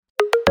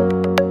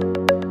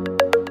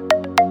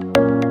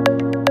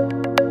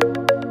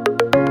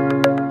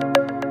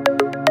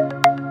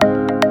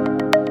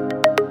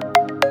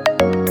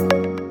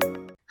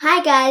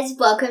Hi guys,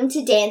 welcome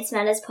to Dance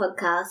Matters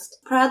podcast.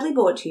 Proudly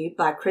brought to you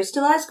by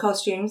Crystallized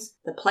Costumes,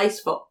 the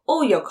place for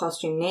all your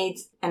costume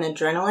needs and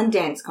adrenaline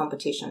dance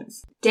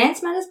competitions.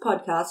 Dance Matters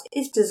podcast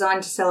is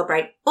designed to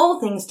celebrate all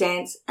things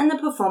dance and the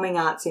performing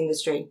arts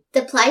industry.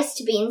 The place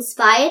to be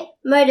inspired,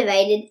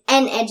 motivated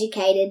and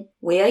educated.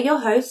 We are your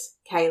hosts,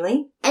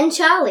 Kaylee and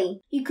Charlie.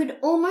 You could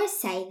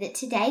almost say that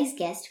today's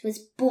guest was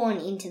born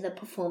into the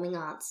performing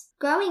arts.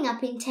 Growing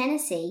up in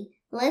Tennessee,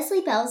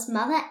 Leslie Bell's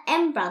mother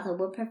and brother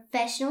were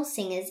professional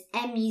singers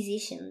and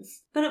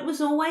musicians. But it was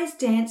always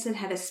dance that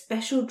had a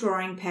special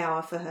drawing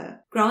power for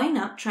her. Growing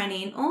up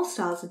training in all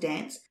styles of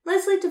dance,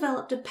 Leslie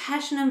developed a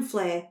passion and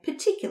flair,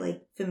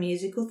 particularly for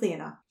musical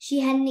theatre.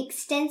 She had an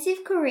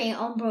extensive career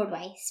on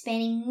Broadway,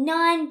 spanning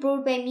 9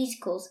 Broadway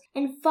musicals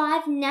and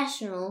 5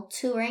 national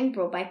touring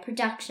Broadway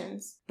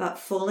productions. But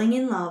falling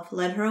in love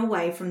led her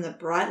away from the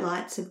bright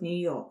lights of New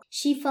York.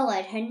 She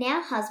followed her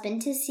now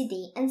husband to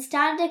Sydney and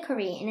started a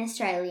career in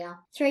Australia.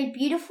 3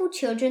 beautiful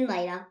children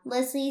later,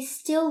 Leslie is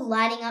still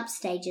lighting up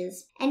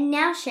stages and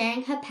now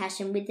sharing her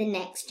passion with the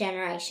next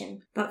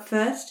generation. But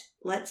first,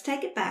 let's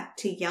take it back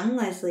to young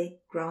Leslie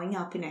growing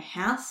up in a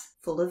house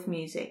full of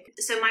music.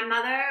 So my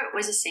mother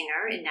was a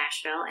singer in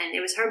Nashville, and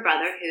it was her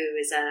brother who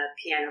is a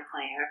piano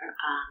player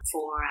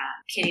for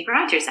Kenny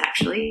Rogers,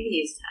 actually.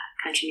 He's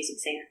a country music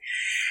singer.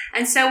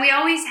 And so we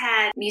always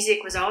had,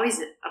 music was always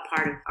a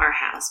part of our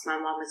house. My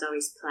mom was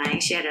always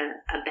playing. She had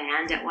a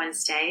band at one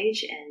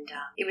stage, and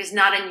it was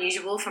not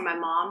unusual for my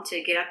mom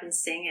to get up and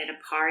sing at a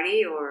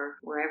party or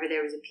wherever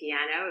there was a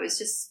piano. It was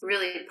just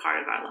really a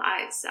part of our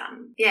lives.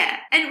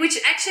 And which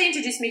actually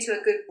introduced me to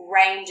a good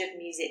range of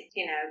music,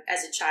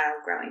 as a child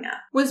growing up.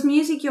 Was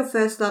music your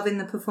first love in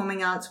the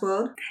performing arts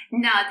world?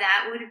 No,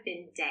 that would have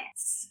been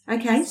dance.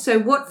 Okay, so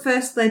what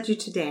first led you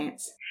to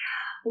dance?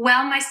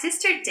 Well, my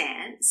sister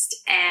danced,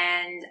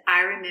 and I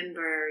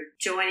remember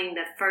joining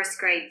the first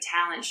grade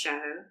talent show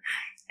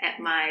at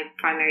my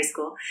primary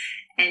school,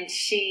 and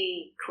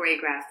she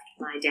choreographed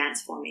my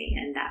dance for me,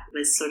 and that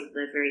was sort of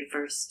the very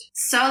first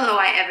solo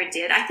I ever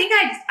did. I think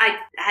I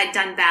had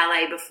done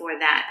ballet before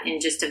that in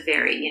just a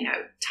very,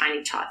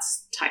 tiny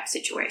tots type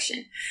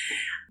situation.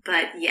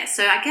 But yes,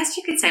 so I guess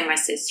you could say my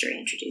sister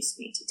introduced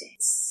me to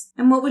dance.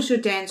 And what was your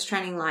dance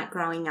training like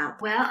growing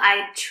up? Well,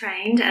 I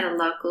trained at a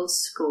local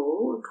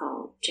school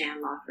called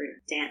Jan Lawford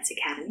Dance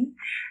Academy.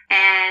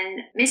 And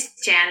Miss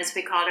Jan, as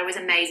we called her, was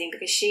amazing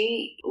because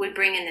she would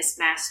bring in this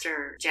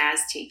master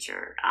jazz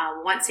teacher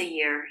once a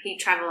year. He'd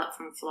travel up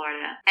from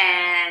Florida.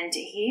 And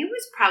he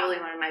was probably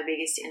one of my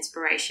biggest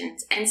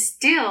inspirations. And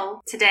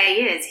still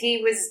today is.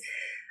 He was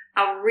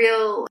a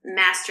real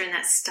master in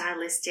that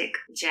stylistic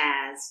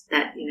jazz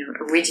that,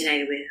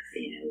 originated with,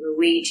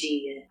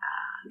 Luigi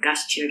and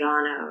Gus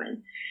Giordano.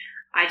 And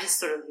I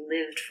just sort of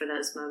lived for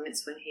those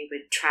moments when he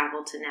would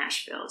travel to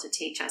Nashville to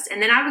teach us.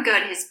 And then I would go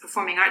to his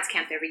performing arts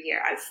camp every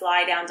year. I'd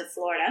fly down to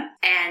Florida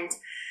and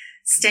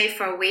stay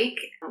for a week.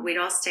 We'd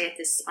all stay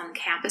on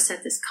campus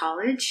at this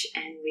college,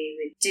 and we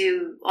would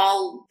do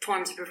all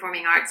forms of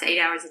performing arts 8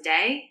 hours a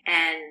day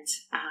and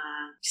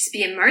just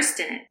be immersed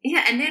in it.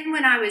 Yeah, and then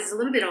when I was a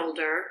little bit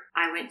older,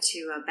 I went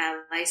to a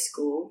ballet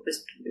school. It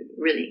was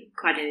really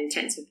quite an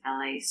intensive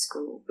ballet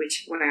school,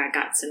 where I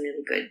got some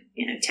really good,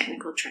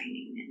 technical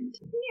training,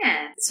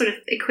 and sort of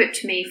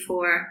equipped me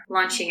for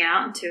launching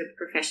out into a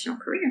professional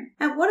career.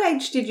 At what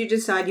age did you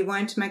decide you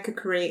wanted to make a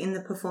career in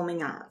the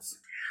performing arts?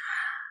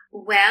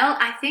 Well,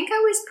 I think I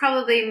was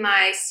probably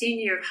my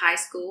senior year of high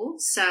school.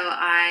 So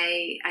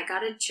I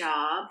got a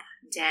job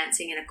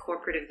dancing in a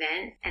corporate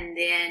event, and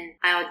then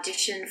I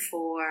auditioned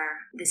for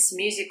this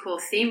musical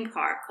theme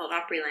park called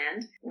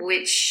Opryland,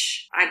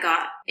 which I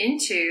got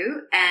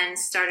into and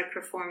started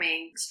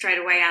performing straight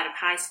away out of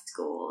high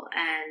school.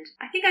 And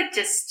I think I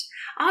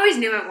always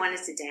knew I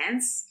wanted to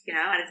dance.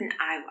 I didn't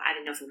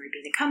know if I wanted to be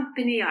in the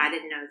company, or I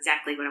didn't know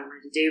exactly what I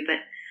wanted to do, but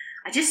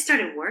I just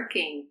started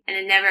working, and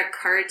it never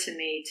occurred to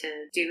me to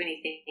do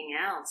anything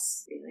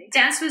else, really.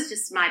 Dance was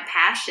just my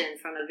passion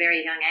from a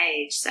very young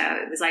age, so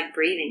it was like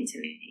breathing to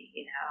me.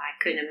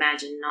 I couldn't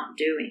imagine not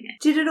doing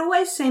it. Did it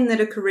always seem that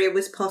a career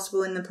was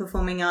possible in the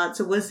performing arts,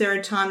 or was there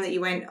a time that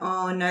you went,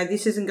 oh no,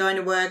 this isn't going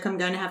to work, I'm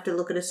going to have to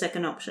look at a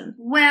second option?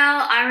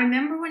 Well, I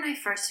remember when I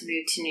first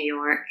moved to New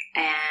York,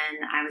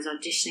 and I was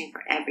auditioning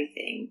for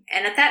everything.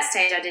 And at that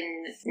stage, I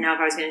didn't know if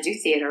I was going to do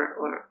theater,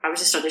 or I was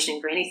just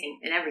auditioning for anything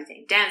and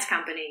everything. Dance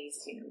companies,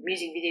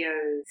 music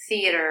videos,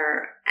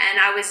 theater, and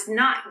I was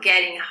not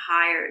getting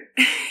hired.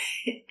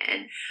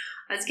 And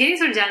I was getting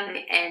sort of down to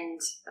the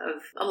end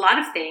of a lot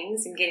of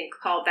things and getting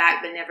called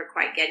back, but never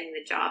quite getting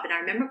the job. And I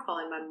remember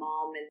calling my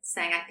mom and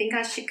saying, I think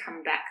I should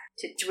come back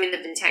we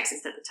lived in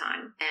Texas at the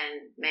time,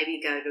 and maybe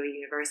go to a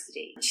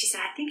university. And she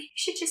said, I think you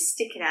should just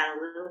stick it out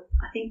a little.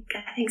 I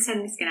think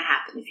something's going to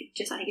happen. I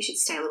think you should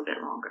stay a little bit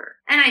longer.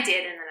 And I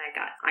did, and then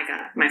I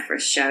got my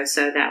first show.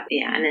 So that,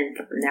 and then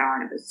from there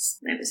on, it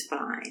was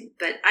fine.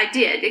 But I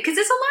did, because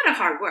it's a lot of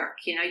hard work.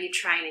 You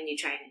train and you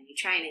train and you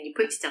train, and you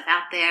put yourself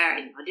out there,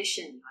 and you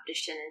audition and you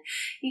audition.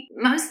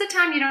 And most of the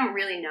time, you don't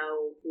really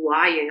know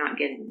why you're not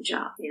getting the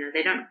job. You know,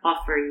 they don't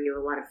offer you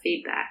a lot of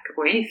feedback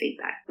or any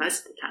feedback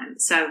most of the time.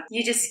 So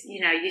you just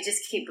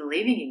keep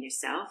believing in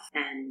yourself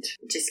and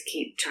just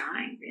keep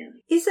trying, really.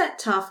 Is that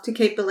tough to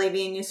keep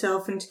believing in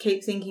yourself and to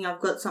keep thinking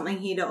I've got something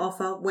here to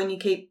offer when you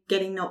keep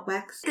getting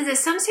knockbacks? There's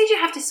some stage you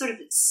have to sort of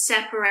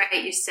separate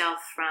yourself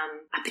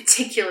from a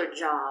particular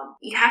job.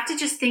 You have to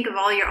just think of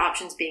all your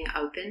options being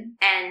open.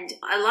 And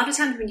a lot of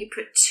times when you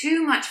put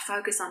too much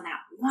focus on that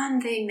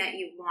one thing that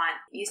you want,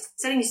 you're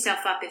setting yourself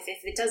up if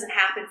it doesn't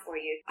happen for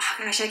you. Oh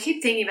gosh, I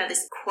keep thinking about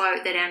this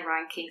quote that Anne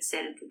Reinking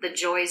said, the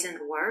joy is in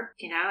the work,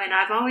 you know, and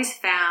I've always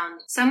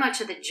found so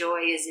much of the joy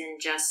is in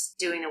just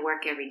doing the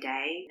work every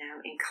day, you know,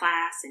 in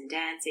class and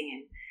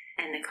dancing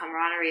and the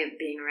camaraderie of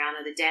being around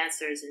other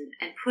dancers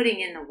and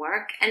putting in the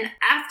work. And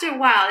after a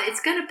while,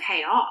 it's going to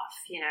pay off,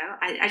 you know.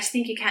 I just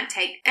think you can't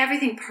take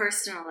everything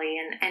personally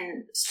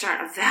and start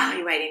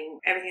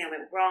evaluating everything that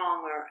went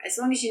wrong. Or as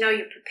long as you know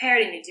you're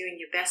prepared and you're doing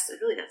your best,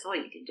 really that's all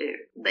you can do.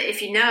 But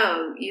if you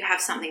know you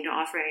have something to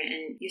offer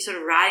and you're sort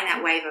of riding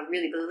that wave of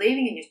really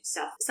believing in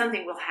yourself,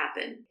 something will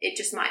happen. It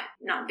just might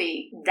not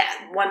be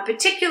that one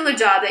particular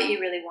job that you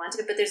really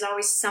wanted, but there's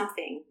always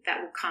something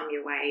that will come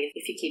your way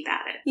if you keep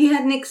at it. You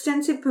had an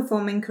extensive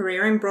performing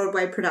career in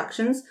Broadway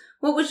productions.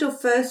 What was your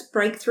first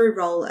breakthrough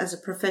role as a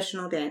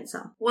professional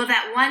dancer? Well,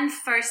 that one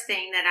first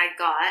thing that I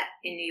got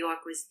in New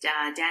York was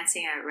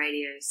dancing at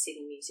Radio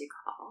City Music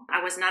Hall.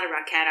 I was not a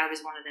Rockette. I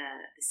was one of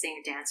the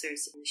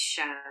singer-dancers in the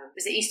show. It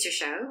was the Easter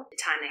show. At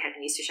the time, they had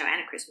an Easter show and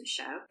a Christmas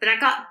show. But I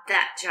got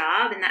that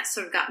job, and that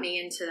sort of got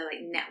me into the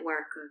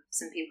network of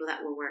some people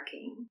that were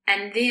working.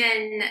 And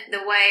then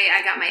the way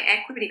I got my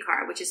equity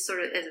card, which is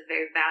sort of is a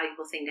very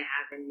valuable thing to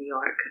have in New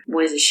York,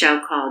 was a show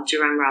called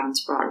Jerome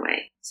Robbins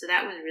Broadway. So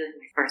that was really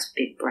my first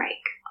big break.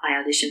 I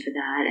auditioned for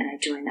that and I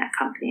joined that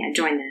company.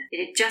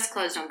 It had just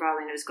closed on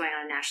Broadway and it was going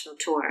on a national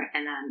tour,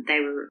 and they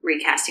were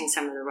recasting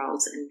some of the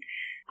roles, and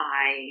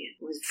I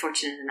was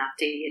fortunate enough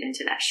to get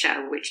into that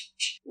show, which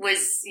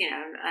was, you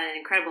know, an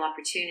incredible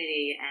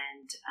opportunity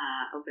and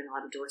opened a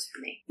lot of doors for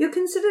me. You're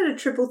considered a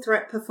triple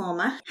threat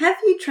performer. Have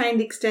you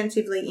trained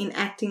extensively in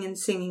acting and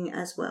singing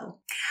as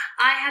well?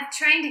 I have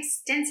trained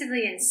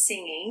extensively in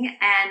singing,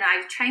 and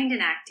I've trained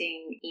in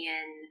acting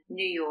in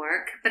New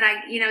York, but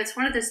it's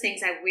one of those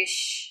things I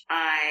wish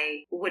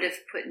I would have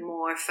put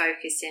more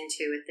focus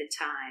into at the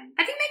time.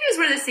 I think maybe it was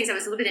one of those things I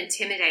was a little bit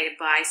intimidated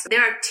by. So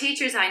there are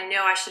teachers I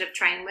know I should have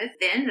trained with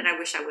then that I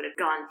wish I would have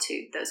gone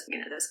to those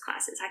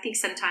classes. I think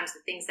sometimes the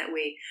things that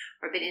we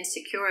are a bit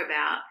insecure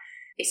about,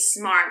 it's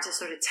smart to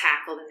sort of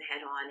tackle them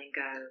head on and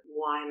go,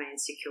 why am I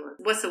insecure?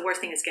 What's the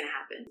worst thing that's going to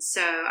happen? So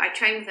I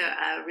trained with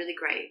a really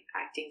great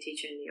acting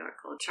teacher in New York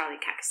called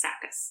Charlie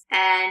Kakasakis.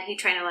 And he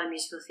trained a lot of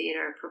musical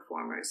theater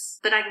performers.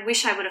 But I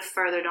wish I would have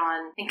furthered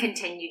on and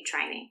continued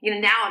training. You know,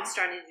 now I'm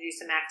starting to do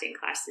some acting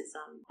classes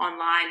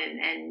online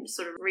and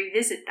sort of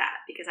revisit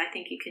that, because I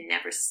think you can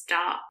never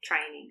stop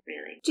training,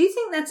 really. Do you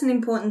think that's an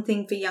important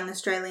thing for young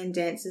Australian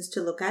dancers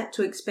to look at,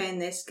 to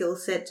expand their skill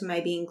set to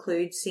maybe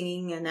include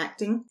singing and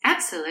acting?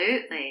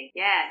 Absolutely.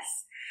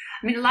 Yes.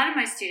 I mean, a lot of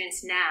my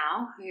students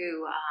now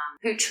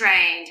who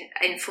trained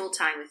in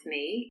full-time with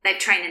me, they've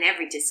trained in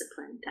every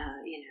discipline,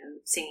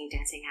 singing,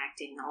 dancing,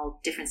 acting, all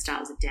different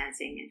styles of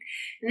dancing.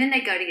 And then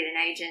they go to get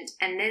an agent,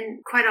 and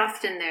then quite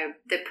often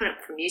they're put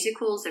up for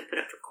musicals, they're put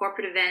up for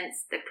corporate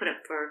events, they're put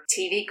up for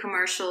TV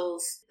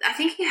commercials. I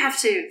think you have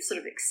to sort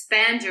of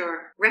expand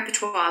your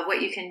repertoire of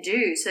what you can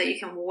do so that you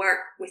can work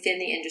within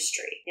the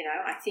industry. You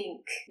know, I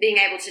think being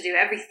able to do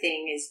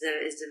everything is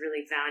a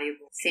really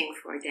valuable thing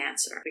for a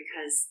dancer,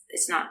 because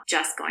it's not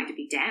just going to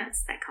be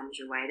dance that comes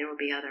your way. There will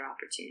be other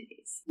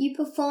opportunities. You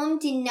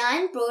performed in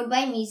 9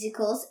 Broadway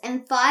musicals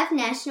and 5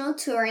 national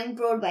touring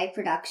Broadway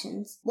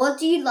productions. What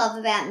do you love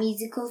about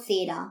musical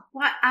theatre?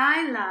 What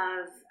I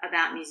love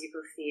about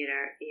musical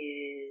theatre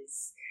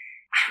is,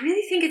 I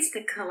really think it's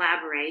the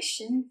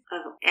collaboration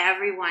of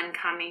everyone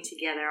coming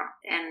together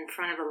in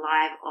front of a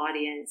live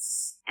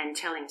audience and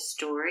telling a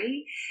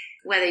story.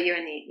 Whether you're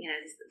in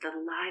the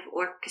live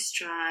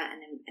orchestra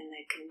and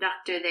the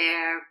conductor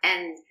there,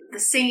 and the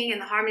singing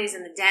and the harmonies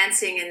and the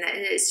dancing and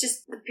it's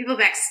just the people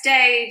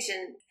backstage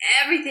and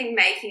everything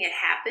making it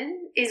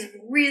happen is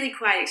really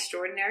quite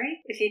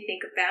extraordinary if you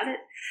think about it.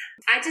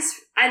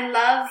 I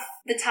love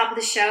the top of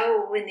the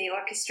show when the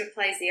orchestra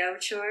plays the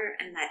overture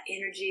and that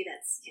energy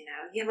that's,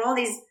 you have all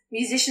these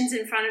musicians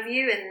in front of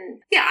you,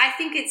 and I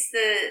think it's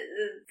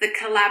the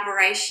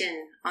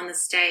collaboration on the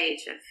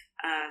stage of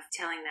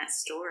telling that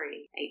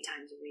story 8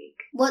 times a week.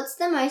 What's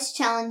the most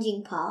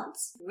challenging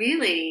parts?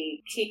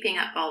 Really keeping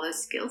up all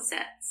those skill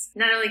sets.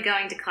 Not only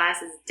going to class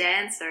as a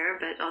dancer,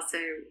 but also,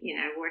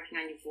 working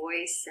on your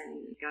voice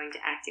and going to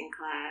acting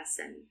class.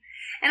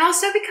 And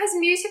also because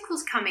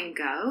musicals come and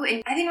go.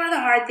 And I think one of the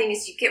hard things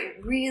is you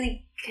get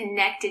really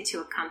connected to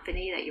a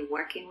company that you're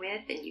working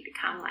with, and they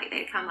become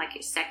like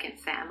your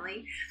second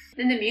family.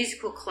 Then the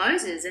musical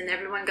closes and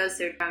everyone goes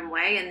their own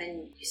way, and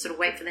then you sort of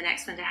wait for the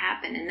next one to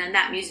happen, and then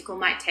that musical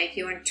might take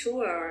you on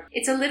tour.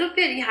 It's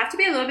you have to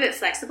be a little bit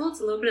flexible.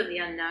 It's a little bit of the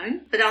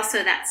unknown, but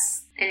also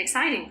that's an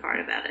exciting part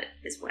about it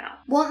as well.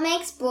 What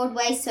makes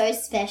Broadway so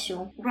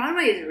special?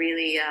 Broadway is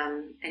really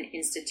an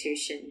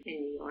institution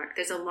in New York.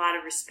 There's a lot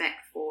of respect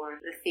for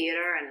the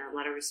theater and a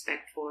lot of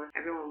respect for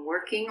everyone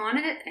working on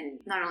it, and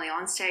not only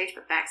on stage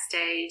but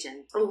backstage,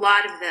 and a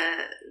lot of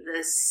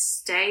the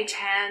stage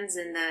hands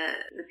and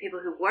the people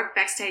who work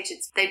backstage,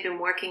 they've been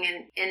working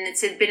and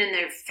it's been in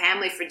their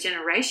family for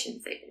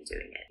generations. They've been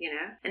doing it,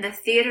 and the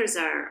theaters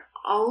are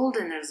old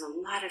and there's a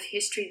lot of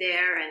history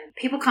there, and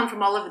people come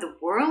from all over the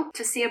world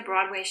to see a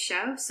Broadway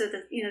show, so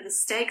that the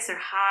stakes are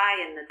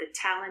high and the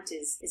talent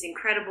is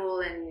incredible,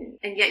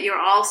 and yet you're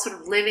all sort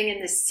of living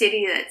in this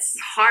city that's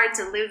hard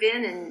to live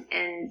in,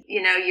 and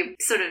you're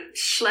sort of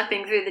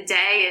schlepping through the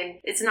day and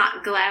it's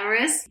not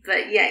glamorous,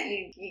 but yet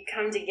you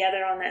come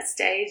together on that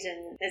stage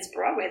and it's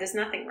Broadway. There's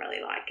nothing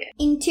really like it.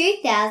 In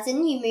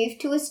 2000 you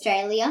moved to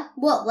Australia.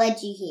 What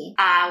led you here?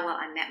 Well,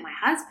 I met my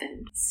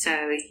husband. So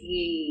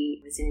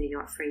he was in New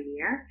York for a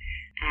year.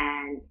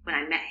 And when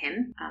I met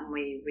him,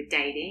 we were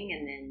dating,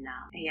 and then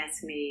he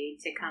asked me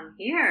to come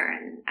here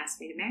and asked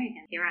me to marry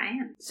him. Here I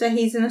am. So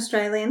he's an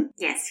Australian?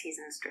 Yes, he's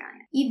an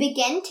Australian. You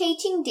began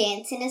teaching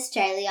dance in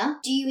Australia.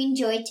 Do you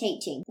enjoy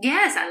teaching?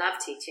 Yes, I love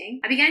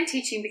teaching. I began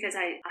teaching because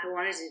I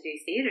wanted to do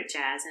theatre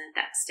jazz, and at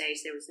that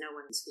stage there was no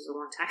one, this was a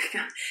long time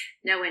ago,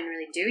 no one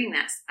really doing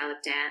that style of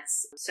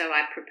dance. So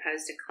I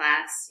proposed a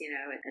class,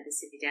 at the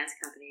Sydney Dance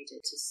Company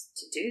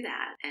to do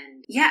that.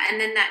 And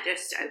then that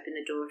just opened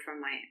the door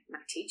from my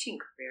teaching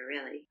career,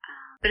 really.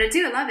 But I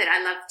love it.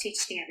 I love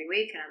teaching every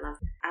week, and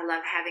I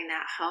love having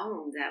that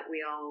home that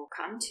we all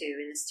come to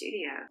in the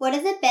studio. What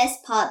are the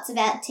best parts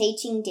about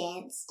teaching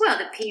dance? Well,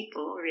 the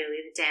people, really,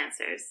 the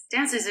dancers.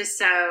 Dancers are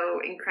so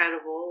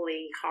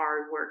incredibly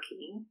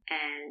hardworking,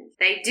 and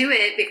they do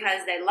it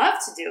because they love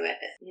to do it,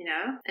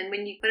 And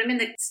when you put them in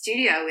the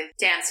studio with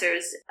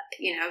dancers,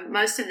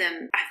 most of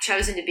them have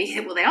chosen to be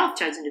there. Well, they all have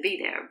chosen to be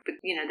there, but,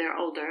 they're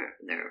older,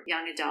 they're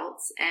young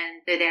adults,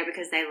 and they're there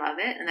because they love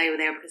it, and they were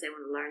there because they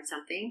want to learn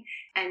something.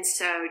 And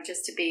so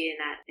just to be in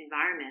that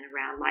environment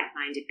around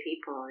like-minded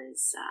people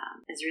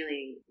is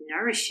really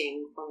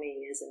nourishing for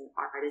me as an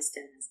artist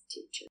and as a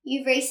teacher.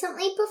 You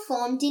recently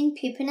performed in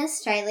Pippin,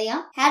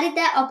 Australia. How did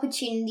that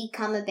opportunity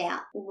come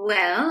about?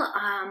 Well,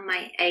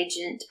 my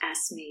agent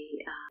asked me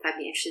if I'd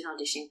be interested in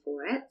auditioning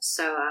for it,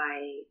 so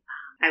I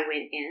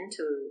went in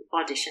to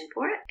audition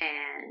for it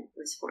and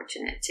was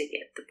fortunate to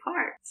get the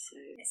part. So,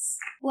 yes.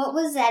 What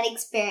was that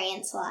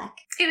experience like?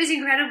 It was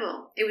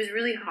incredible. It was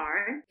really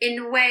hard in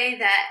a way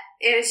that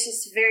it was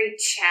just very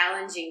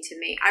challenging to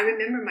me. I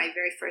remember my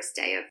very first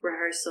day of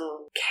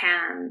rehearsal,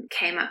 Cam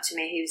came up to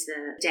me. He was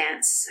the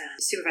dance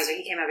supervisor.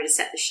 He came over to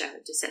set the show,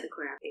 to set the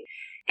choreography.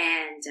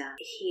 And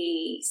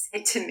he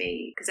said to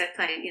me, because I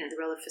played, the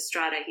role of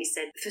Fastrada, he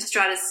said,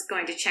 "Fastrada's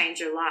going to change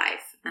your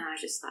life." And I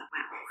just thought,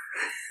 wow.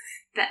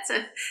 That's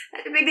a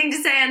big thing to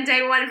say on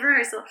day one of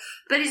rehearsal.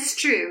 But it's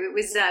true. It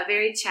was a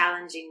very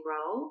challenging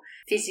role,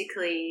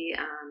 physically,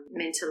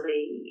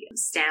 mentally,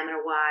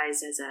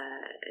 stamina-wise, as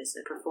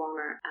a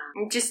performer.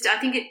 I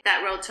think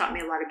that role taught me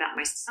a lot about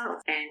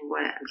myself and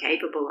what I'm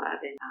capable of,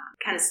 and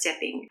kind of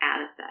stepping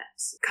out of that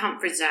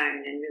comfort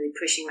zone and really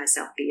pushing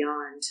myself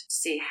beyond to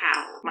see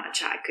how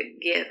much I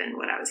could give and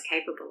what I was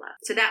capable of.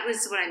 So that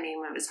was what I mean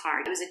when it was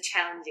hard. It was a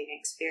challenging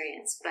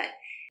experience, but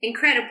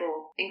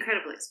incredible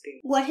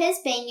experience. What has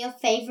been your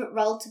favourite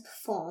role to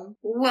perform?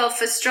 Well,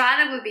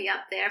 Fastrada would be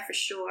up there for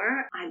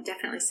sure. I'd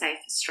definitely say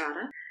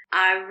Fastrada.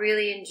 I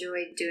really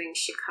enjoyed doing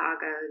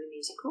Chicago, the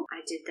musical.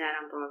 I did that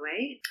on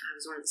Broadway. I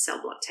was one of the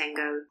Cell Block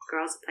Tango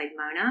girls that played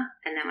Mona.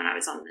 And then when I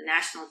was on the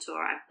national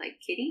tour, I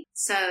played Kitty.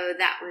 So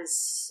that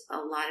was a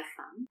lot of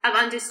fun. I've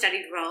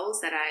understudied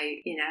roles that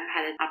I,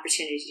 had an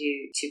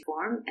opportunity to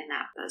perform, and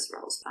those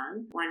roles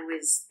fun. One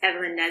was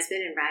Evelyn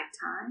Nesbit in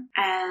Ragtime,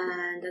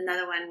 and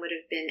another one would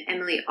have been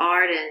Emily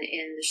Arden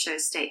in the show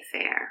State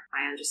Fair.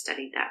 I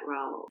understudied that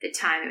role. At the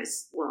time,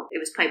 it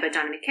was played by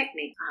Donna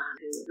McKechnie,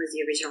 who was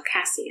the original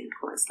Cassie in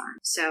Chorus Line.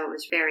 So I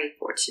was very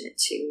fortunate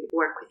to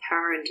work with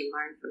her and to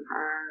learn from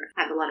her.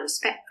 I have a lot of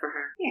respect for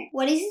her. Yeah.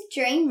 What is a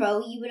dream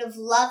role you would have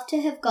loved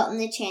to have gotten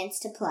the chance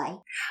to play?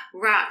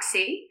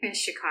 Roxy in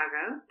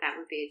Chicago. That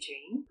would be a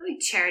dream. Probably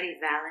Charity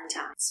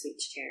Valentine, sweet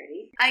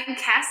Charity. And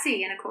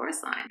Cassie in A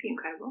Chorus Line. It'd be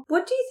incredible.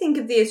 What do you think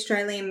of the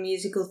Australian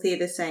musical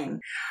theatre scene?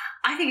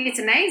 I think it's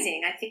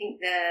amazing. I think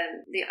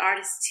the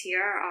artists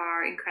here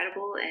are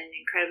incredible and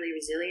incredibly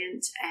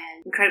resilient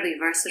and incredibly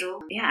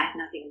versatile. Yeah, I have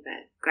nothing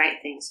but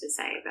great things to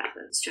say about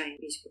the Australian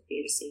musical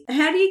theatre scene.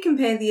 How do you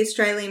compare the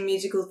Australian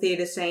musical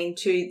theatre scene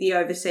to the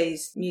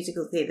overseas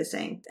musical theatre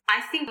scene?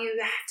 I think you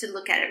have to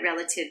look at it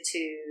relative to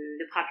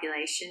the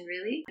population,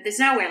 really. There's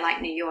nowhere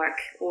like New York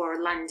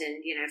or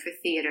London, for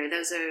theatre.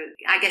 Those are,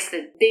 I guess,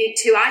 the big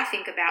two I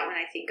think about when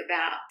I think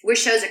about where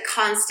shows are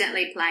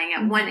constantly playing.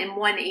 In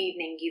one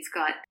evening, you've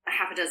got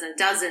half a dozen,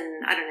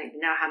 I don't even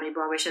know how many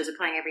Broadway shows are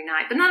playing every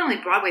night, but not only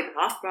Broadway,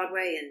 but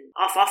off-Broadway and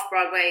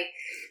off-Broadway.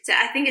 So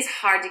I think it's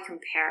hard to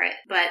compare it,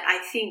 but I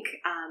think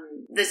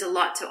there's a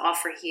lot to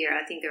offer here.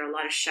 I think there are a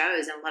lot of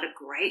shows and a lot of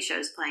great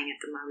shows playing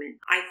at the moment.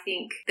 I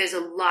think there's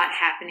a lot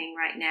happening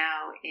right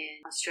now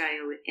in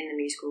Australia in the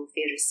musical theatre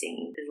theatre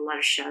scene. There's a lot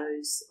of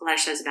shows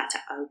about to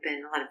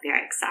open, a lot of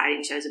very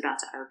exciting shows about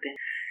to open.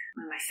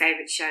 One of my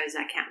favorite shows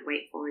I can't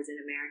wait for is In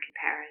American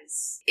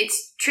Paris.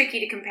 It's tricky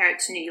to compare it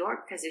to New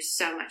York because there's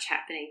so much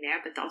happening there,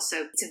 but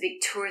also it's a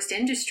big tourist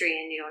industry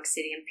in New York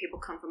City, and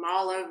people come from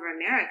all over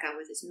America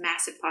with this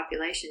massive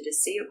population to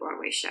see a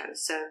Broadway show.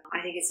 So I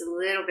think it's a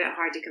little bit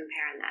hard to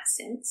compare in that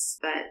sense,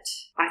 but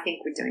I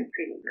think we're doing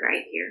pretty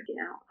great here.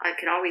 I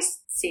could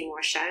always see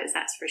more shows,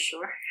 that's for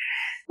sure.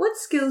 What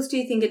skills do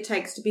you think it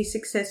takes to be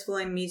successful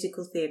in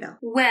musical theatre?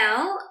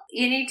 Well,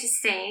 you need to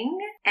sing,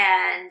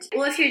 and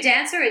if you're a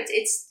dancer,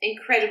 it's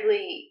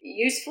incredibly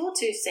useful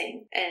to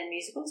sing in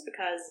musicals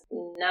because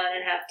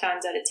 9.5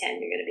 times out of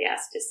 10 you're going to be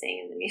asked to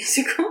sing in the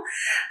musical.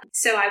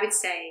 So I would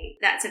say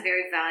that's a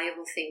very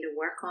valuable thing to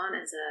work on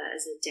as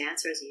a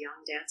dancer, as a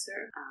young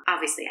dancer.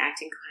 Obviously,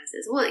 acting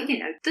classes. Well,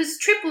 those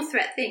triple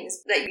threat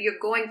things that you're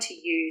going to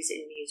use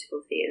in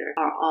musical theatre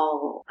are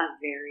all a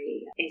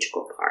very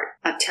integral part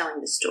of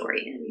telling the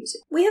story in a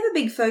musical. We have a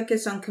big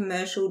focus on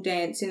commercial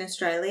dance in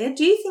Australia.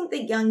 Do you think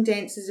that young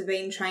dancers are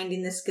being trained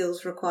in the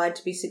skills required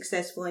to be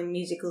successful in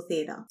musical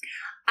theatre?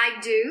 I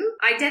do.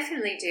 I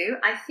definitely do.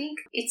 I think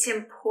it's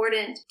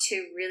important to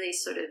really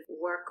sort of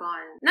work on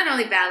not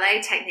only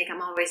ballet technique.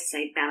 I'm always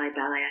saying ballet.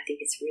 I think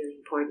it's really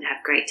important to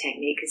have great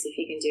technique because if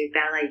you can do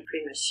ballet, you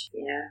pretty much,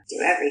 do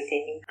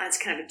everything.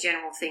 That's kind of a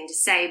general thing to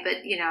say,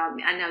 but,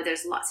 I know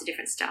there's lots of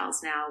different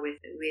styles now with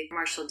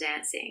commercial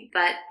dancing,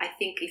 but I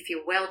think if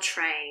you're well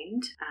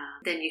trained,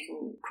 then you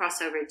can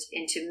cross over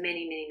into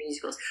many, many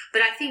musicals.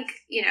 But I think,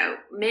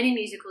 many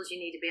musicals you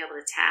need to be able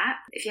to tap.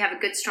 If you have a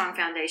good, strong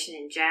foundation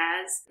in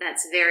jazz,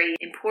 that's very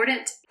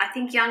important. I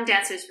think young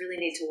dancers really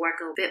need to work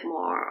a little bit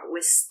more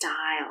with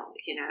style,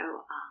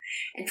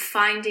 and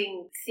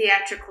finding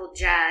theatrical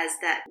jazz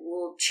that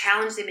will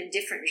challenge them in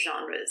different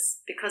genres,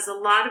 because a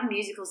lot of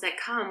musicals that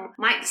come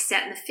might be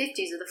set in the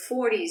 50s or the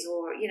 40s,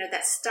 or,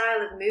 that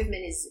style of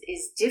movement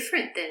is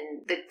different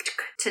than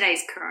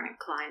today's current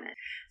climate.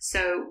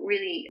 So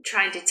really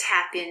trying to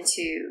tap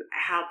into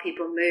how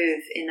people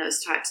move in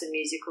those types of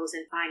musicals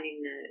and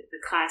finding the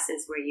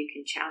classes where you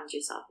can challenge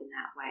yourself in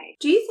that way.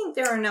 Do you think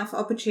there are enough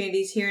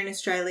opportunities here in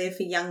Australia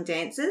for young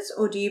dancers,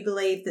 or do you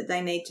believe that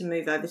they need to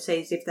move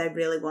overseas if they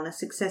really want a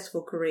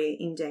successful career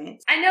in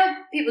dance? I know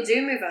people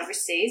do move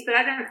overseas, but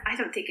I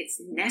don't think it's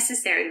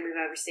necessary to move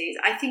overseas.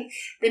 I think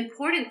the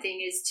important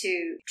thing is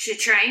to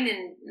train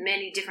in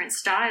many different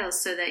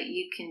styles so that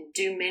you can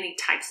do many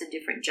types of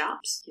different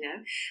jobs.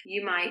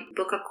 You might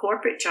book a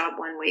corporate job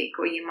one week,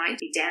 or you might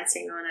be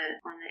dancing on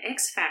the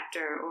X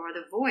Factor or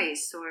The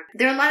Voice, or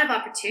there are a lot of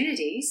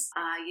opportunities.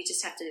 You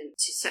just have to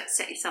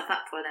set yourself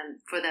up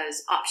for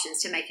those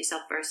options to make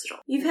yourself versatile.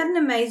 You've had an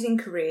amazing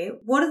career.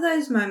 What are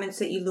those moments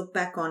that you look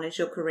back on as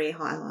your career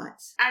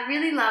highlights? I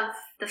really love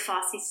the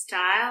Fosse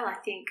style. I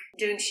think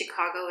doing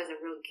Chicago is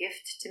a real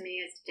gift to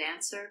me as a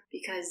dancer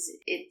because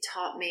it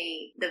taught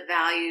me the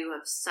value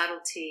of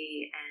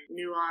subtlety and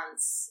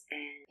nuance.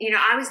 And,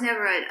 I was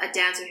never a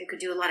dancer who could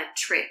do a lot of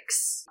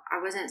tricks.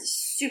 I wasn't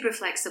super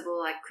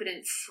flexible. I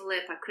couldn't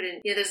flip. I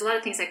couldn't, there's a lot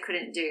of things I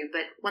couldn't do.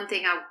 But one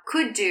thing I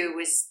could do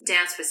was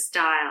dance with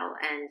style,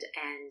 and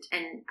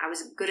I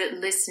was good at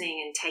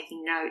listening and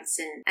taking notes.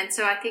 And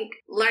so I think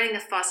learning the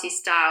Fosse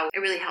style, it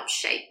really helped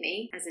shape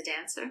me as a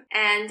dancer.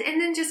 And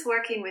then just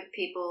working with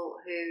people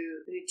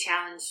who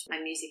challenge my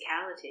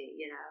musicality,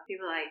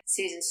 people like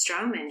Susan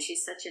Stroman.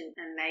 She's such an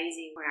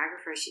amazing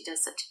choreographer. She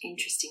does such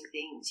interesting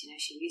things.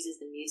 She uses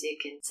the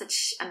music in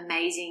such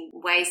amazing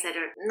ways that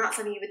are not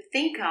something you would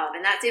think of.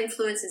 And that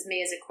influences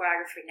me as a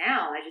choreographer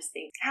now. I just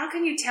think, how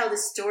can you tell the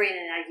story in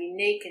a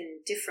unique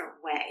and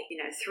different way,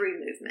 through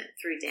movement,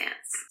 through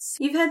dance?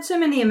 You've had so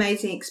many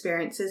amazing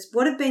experiences.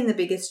 What have been the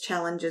biggest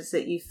challenges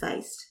that you've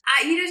faced?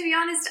 To be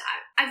honest,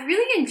 I've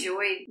really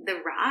enjoyed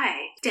the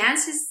ride.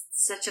 Dance is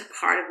such a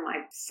part of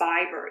my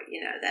fiber,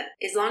 that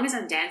as long as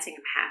I'm dancing,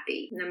 I'm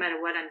happy, no matter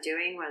what I'm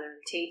doing, whether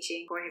I'm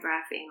teaching,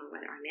 choreographing, or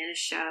whether I'm in a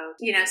show.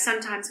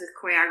 Sometimes with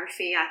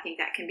choreography, I think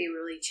that can be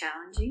really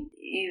challenging.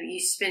 You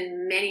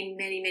spend many,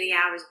 many, many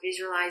hours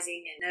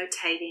visualizing and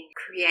notating,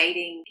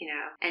 creating,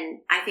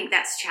 and I think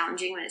that's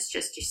challenging when it's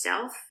just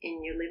yourself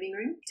in your living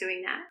room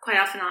doing that. Quite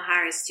often I'll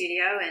hire a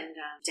studio and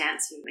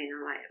dance with,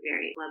 my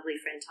very lovely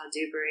friend Todd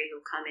Dewberry,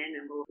 who'll come in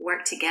and we'll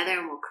work together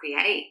and we'll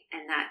create,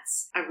 and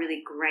that's a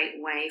really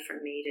great way for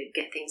me to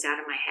get things out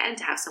of my head,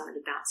 to have someone to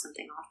bounce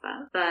something off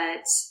of.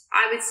 But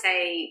I would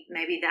say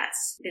maybe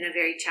that's been a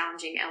very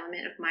challenging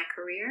element of my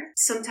career.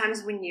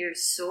 Sometimes when you're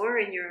sore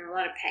and you're in a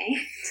lot of pain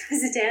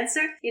as a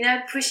dancer,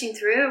 pushing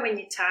through, when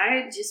you're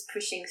tired, just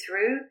pushing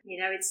through,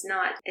 it's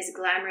not as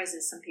glamorous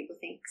as some people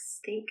think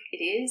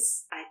it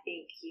is. I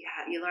think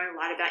you learn a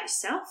lot about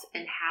yourself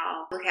and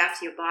how to look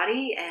after your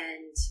body,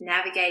 and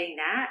navigating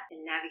that,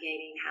 and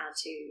navigating how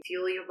to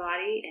fuel your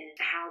body and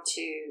how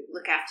to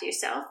look after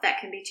yourself. That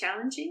can be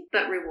challenging,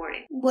 but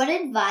rewarding. What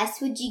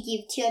advice would you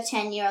give to your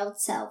 10-year-old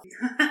self?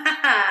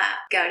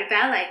 Go to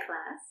ballet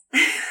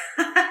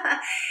class.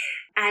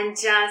 And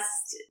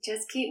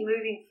just keep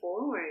moving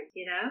forward.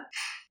 you know?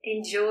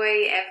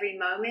 Enjoy every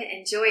moment,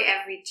 enjoy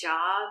every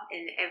job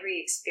and every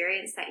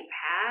experience that you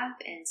have,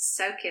 and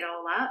soak it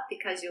all up,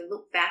 because you'll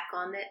look back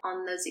on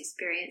those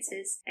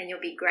experiences, and you'll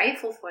be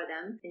grateful for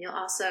them, and you'll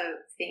also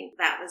think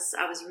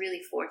I was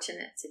really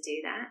fortunate to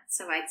do that.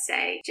 So I'd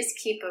say just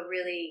keep a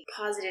really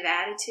positive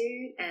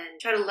attitude and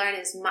try to learn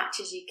as much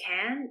as you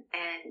can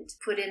and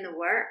put in the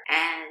work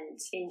and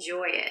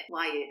enjoy it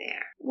while you're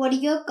there. What are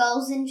your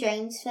goals and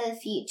dreams for the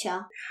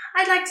future?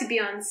 I'd like to be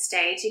on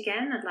stage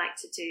again. I'd like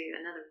to do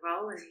another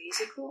role in a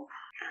musical.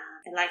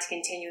 I'd like to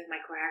continue with my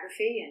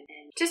choreography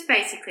and just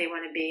basically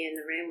want to be in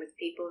the room with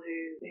people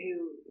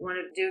who want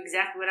to do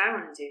exactly what I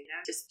want to do, you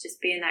know? Just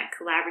be in that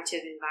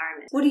collaborative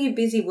environment. What are you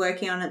busy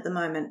working on at the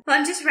moment? Well,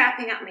 I'm just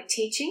wrapping up my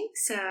teaching,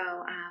 so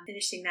I'm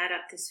finishing that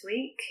up this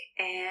week,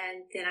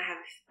 and then I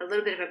have a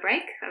little bit of a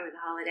break over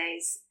the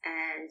holidays,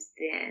 and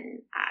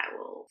then I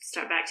will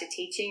start back to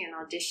teaching and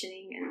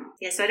auditioning, and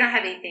so I don't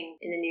have anything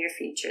in the near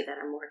future that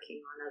I'm working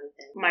on other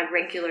than my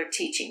regular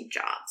teaching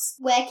jobs.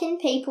 Where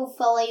can people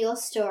follow your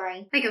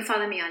story? They can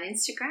follow me on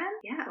Instagram,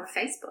 or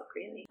Facebook,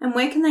 really. And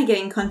where can they get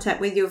in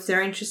contact with you if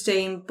they're interested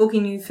in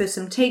booking you for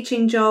some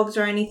teaching jobs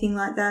or anything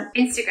like that?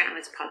 Instagram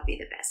would probably be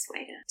the best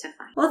way to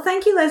find. Well,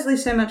 thank you, Leslie,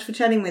 so much for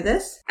chatting with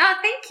us. Oh,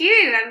 thank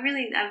you.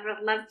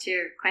 I've loved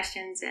your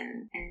questions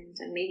and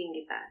meeting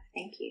you both.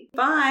 Thank you.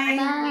 Bye.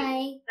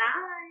 Bye.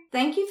 Bye.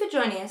 Thank you for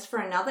joining us for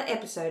another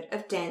episode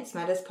of Dance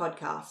Matters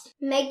Podcast.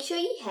 Make sure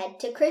you head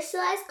to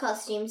Crystallized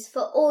Costumes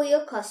for all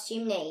your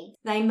costume needs.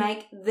 They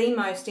make the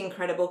most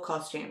incredible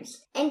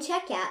costumes. And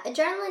check out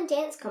Adrenaline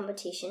Dance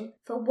Competition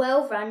for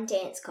well-run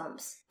dance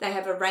comps. They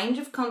have a range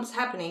of comps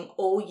happening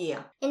all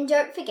year. And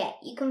don't forget,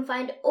 you can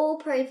find all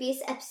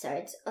previous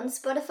episodes on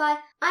Spotify,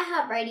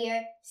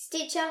 iHeartRadio,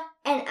 Stitcher,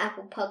 and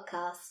Apple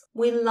Podcasts.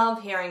 We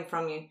love hearing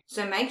from you,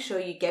 so make sure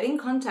you get in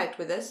contact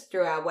with us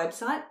through our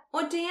website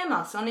or DM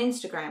us on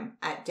Instagram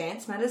at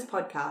Dance Matters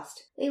Podcast.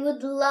 We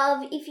would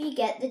love if you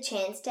get the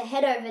chance to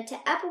head over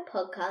to Apple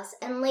Podcasts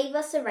and leave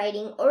us a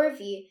rating or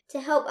review to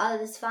help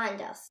others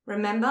find us.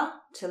 Remember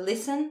to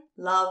listen,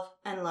 love,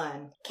 and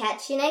learn.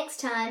 Catch you next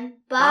time.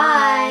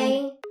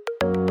 Bye.